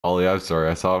Ollie, I'm sorry.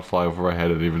 I saw it fly over my head.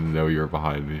 I didn't even know you were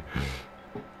behind me.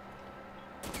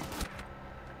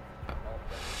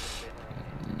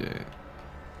 Yeah.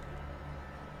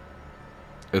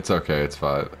 It's okay. It's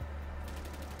fine.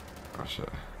 Oh, shit.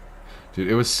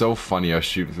 Dude, it was so funny. I was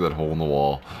shooting through that hole in the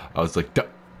wall. I was like, duh,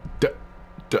 duh,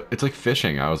 duh. It's like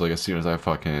fishing. I was like, as soon as I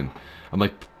fucking... I'm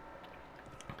like...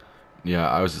 Yeah,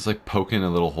 I was just like poking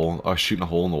a little hole. I was shooting a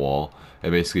hole in the wall.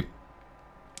 And basically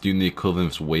doing the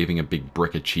equivalent of waving a big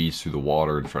brick of cheese through the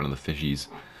water in front of the fishies.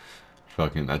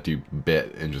 Fucking that dude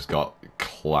bit and just got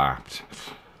clapped.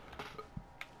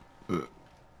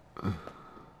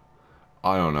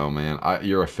 I don't know, man.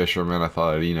 You're a fisherman. I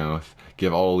thought I'd,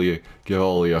 give Ollie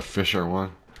a fisher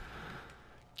one.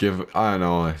 I don't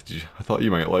know. I thought you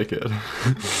might like it.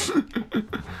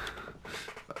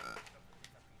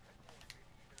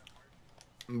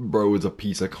 Bro is a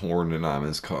piece of corn and I'm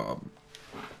his cob.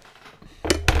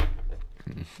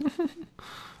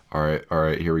 All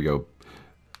right, here we go.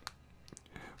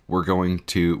 We're going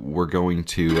to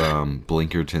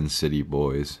Blinkerton City,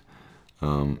 boys.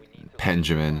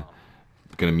 Benjamin.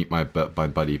 Gonna meet my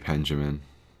buddy Benjamin.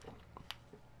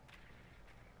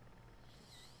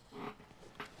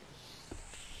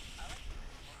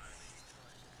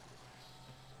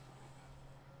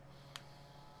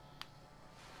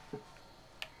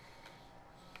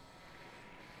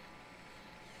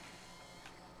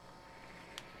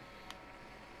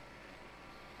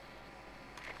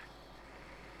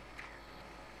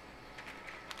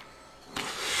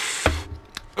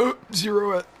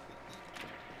 Zero it.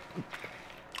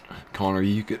 Connor,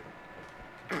 you could...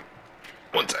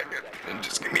 One second.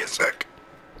 Just give me a sec.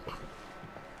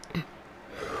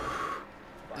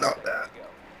 Not that.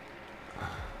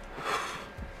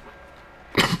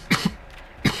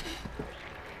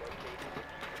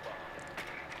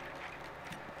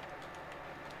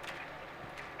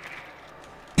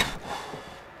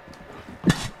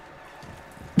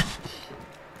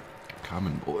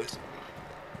 Coming, boys.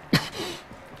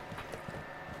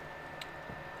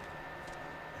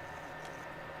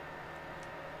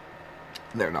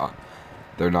 They're not.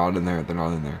 They're not in there. They're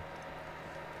not in there.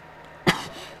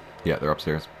 Yeah, they're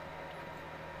upstairs.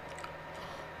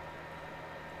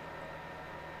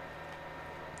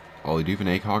 Ollie, do you have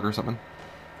an ACOG or something?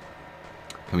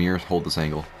 Come here, hold this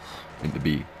angle. Like the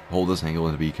B. Hold this angle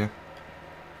in the B, okay?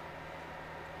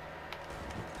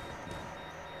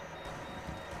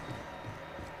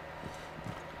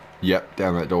 Yep,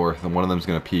 down that door. Then one of them's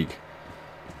gonna peek.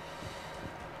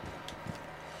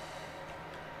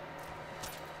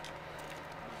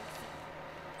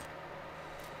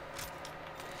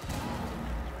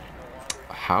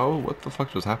 How? What the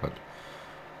fuck just happened?